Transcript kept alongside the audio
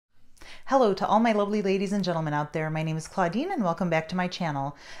Hello to all my lovely ladies and gentlemen out there. My name is Claudine and welcome back to my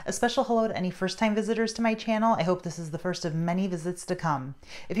channel. A special hello to any first-time visitors to my channel. I hope this is the first of many visits to come.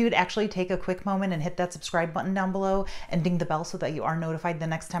 If you would actually take a quick moment and hit that subscribe button down below and ding the bell so that you are notified the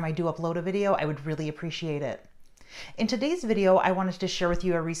next time I do upload a video, I would really appreciate it. In today's video, I wanted to share with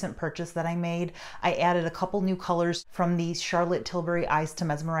you a recent purchase that I made. I added a couple new colors from the Charlotte Tilbury Eyes to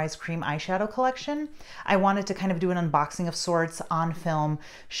Mesmerize Cream Eyeshadow collection. I wanted to kind of do an unboxing of sorts on film,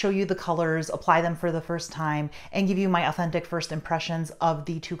 show you the colors, apply them for the first time, and give you my authentic first impressions of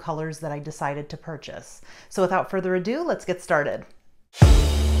the two colors that I decided to purchase. So without further ado, let's get started.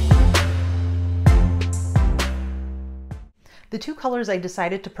 The two colors I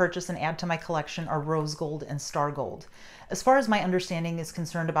decided to purchase and add to my collection are Rose Gold and Star Gold. As far as my understanding is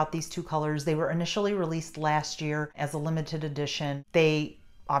concerned about these two colors, they were initially released last year as a limited edition. They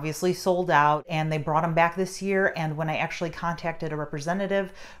obviously sold out and they brought them back this year, and when I actually contacted a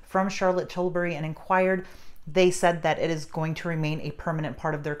representative from Charlotte Tilbury and inquired, they said that it is going to remain a permanent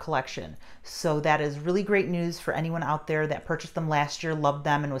part of their collection. So that is really great news for anyone out there that purchased them last year, loved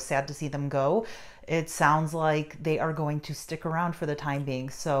them, and was sad to see them go. It sounds like they are going to stick around for the time being.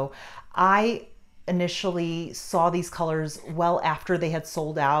 So I initially saw these colors well after they had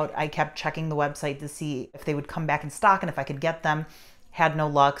sold out. I kept checking the website to see if they would come back in stock and if I could get them. Had no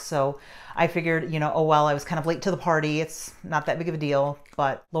luck, so I figured, oh well, I was kind of late to the party. It's not that big of a deal.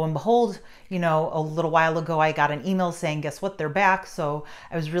 But lo and behold, a little while ago I got an email saying, guess what, they're back. So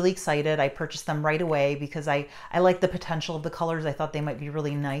I was really excited. I purchased them right away because I like the potential of the colors. I thought they might be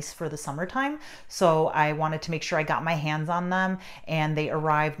really nice for the summertime. So I wanted to make sure I got my hands on them, and they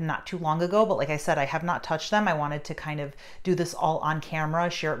arrived not too long ago. But like I said, I have not touched them. I wanted to kind of do this all on camera,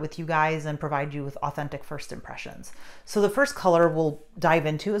 share it with you guys, and provide you with authentic first impressions. So the first color we'll dive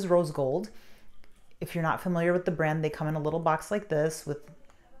into is Rose Gold. If you're not familiar with the brand, they come in a little box like this with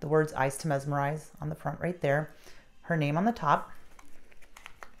the words Eyes to Mesmerize on the front right there, her name on the top,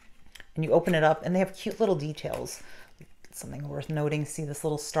 and you open it up and they have cute little details. Something worth noting, see this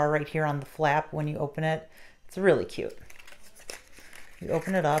little star right here on the flap when you open it. It's really cute. You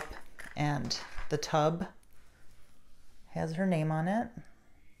open it up and the tub has her name on it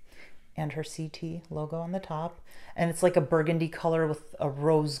and her CT logo on the top, and it's like a burgundy color with a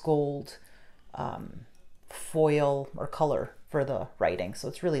rose gold foil or color for the writing, so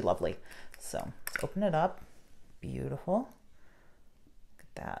it's really lovely. So let's open it up. Beautiful. Look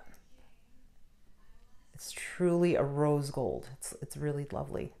at that. It's truly a rose gold. It's really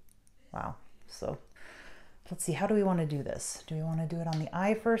lovely. Wow. So let's see, how do we want to do this? Do we want to do it on the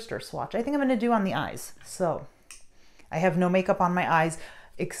eye first or swatch? I think I'm going to do on the eyes. So I have no makeup on my eyes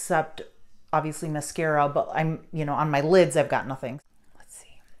except obviously mascara, but I'm, on my lids I've got nothing.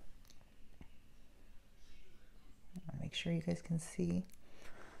 Make sure you guys can see.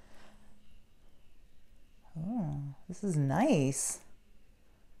 Oh, this is nice.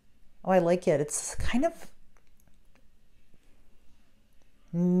 Oh, I like it. It's kind of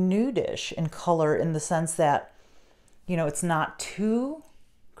nudish in color in the sense that, it's not too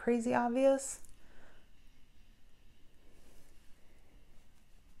crazy obvious.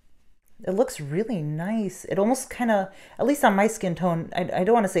 It looks really nice. It almost kind of, at least on my skin tone, I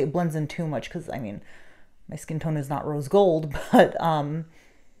don't want to say it blends in too much because, my skin tone is not rose gold, but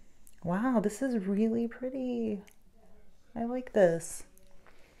wow, this is really pretty. I like this.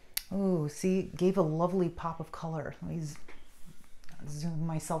 Oh, see, gave a lovely pop of color. Let me zoom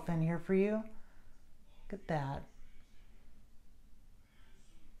myself in here for you. Look at that.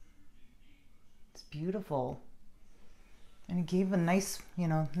 It's beautiful. And it gave a nice,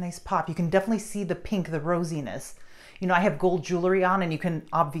 nice pop. You can definitely see the pink, the rosiness. I have gold jewelry on, and you can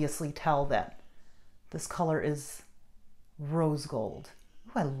obviously tell that this color is rose gold.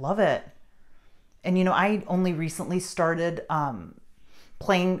 Oh, I love it. And I only recently started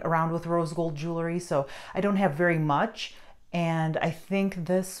playing around with rose gold jewelry, so I don't have very much. And I think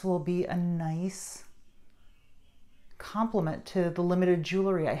this will be a nice complement to the limited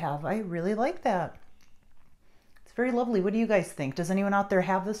jewelry I have. I really like that. It's very lovely. What do you guys think? Does anyone out there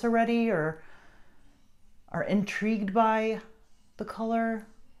have this already or are intrigued by the color?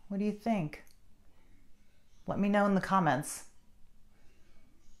 What do you think? Let me know in the comments.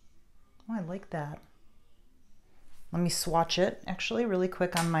 Oh, I like that. Let me swatch it actually really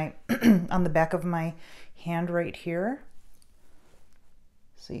quick on my on the back of my hand right here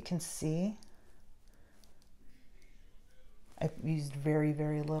so you can see. I've used very,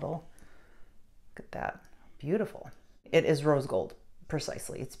 very little. Look at that. Beautiful. It is rose gold,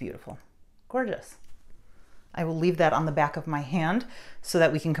 precisely. It's beautiful. Gorgeous. I will leave that on the back of my hand so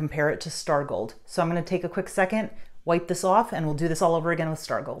that we can compare it to Star Gold. So I'm going to take a quick second, wipe this off, and we'll do this all over again with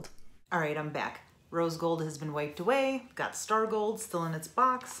Star Gold. All right, I'm back. Rose gold has been wiped away. Got star gold still in its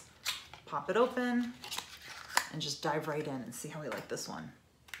box. Pop it open and just dive right in and see how we like this one.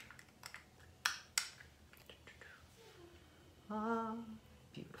 Ah,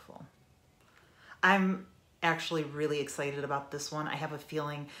 beautiful. I'm actually really excited about this one. I have a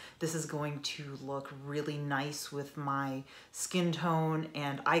feeling this is going to look really nice with my skin tone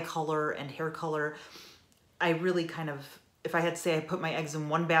and eye color and hair color. I really kind of, if I had to say I put my eggs in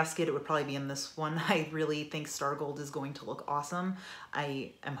one basket, it would probably be in this one. I really think Star Gold is going to look awesome.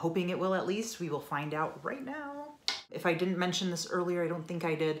 I am hoping it will at least. We will find out right now. If I didn't mention this earlier, I don't think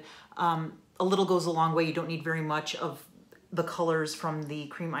I did. A little goes a long way. You don't need very much of the colors from the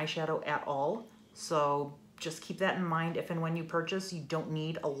cream eyeshadow at all. So just keep that in mind if and when you purchase. You don't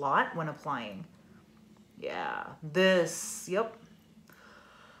need a lot when applying. Yeah, this, yep.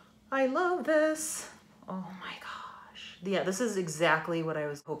 I love this. Oh my gosh. Yeah, this is exactly what I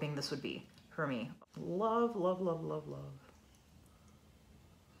was hoping this would be for me. Love, love, love, love, love.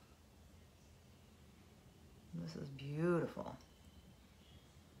 This is beautiful.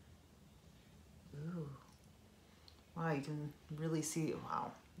 Ooh. Wow, you can really see,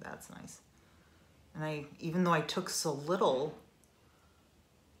 wow, that's nice. And even though I took so little,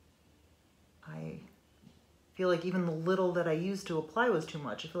 I feel like even the little that I used to apply was too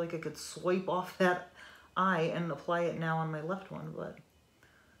much. I feel like I could swipe off that eye and apply it now on my left one, but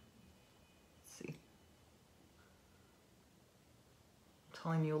let's see. I'm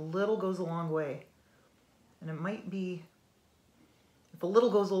telling you, a little goes a long way. And it might be, if a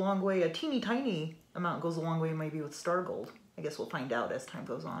little goes a long way, a teeny tiny amount goes a long way maybe with Star Gold. I guess we'll find out as time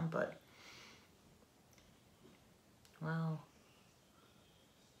goes on, but wow.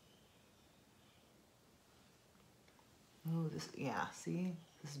 Oh, this, yeah, see?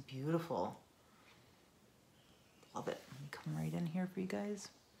 This is beautiful. Love it. Let me come right in here for you guys.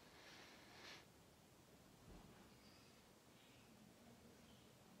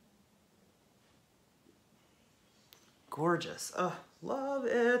 Gorgeous. Oh, love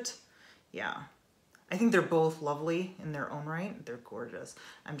it. Yeah. I think they're both lovely in their own right. They're gorgeous.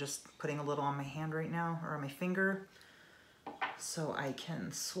 I'm just putting a little on my hand right now, or on my finger, so I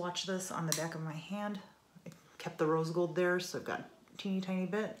can swatch this on the back of my hand. I kept the rose gold there, so I've got a teeny tiny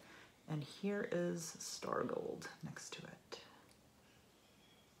bit. And here is Star Gold next to it.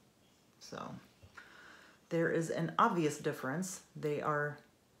 So there is an obvious difference. They are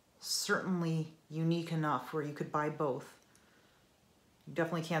certainly unique enough where you could buy both. You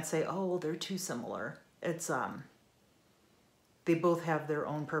definitely can't say, oh, well, they're too similar. It's, they both have their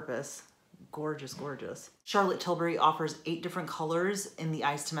own purpose. Gorgeous, gorgeous. Charlotte Tilbury offers 8 different colors in the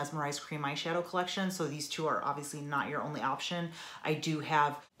Eyes to Mesmerize Cream Eyeshadow collection, so these two are obviously not your only option. I do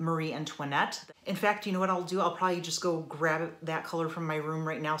have Marie Antoinete. In fact, you know what I'll do? I'll probably just go grab that color from my room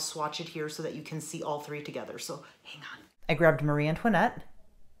right now, swatch it here so that you can see all 3 together. So hang on. I grabbed Marie Antoinete,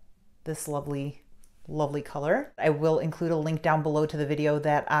 this lovely, lovely color. I will include a link down below to the video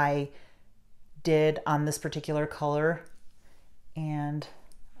that I did on this particular color, and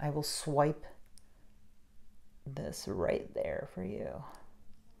I will swipe this right there for you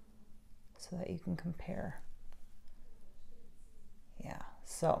so that you can compare. Yeah,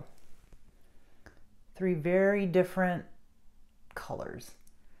 so 3 very different colors.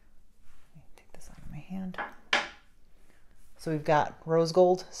 Let me take this out of my hand. So we've got Rose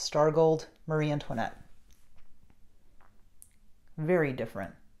Gold, Star Gold, Marie Antoinete. Very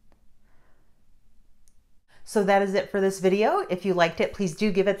different. So that is it for this video. If you liked it, please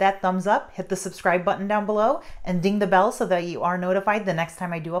do give it that thumbs up, hit the subscribe button down below, and ding the bell so that you are notified the next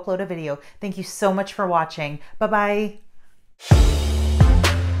time I do upload a video. Thank you so much for watching. Bye-bye.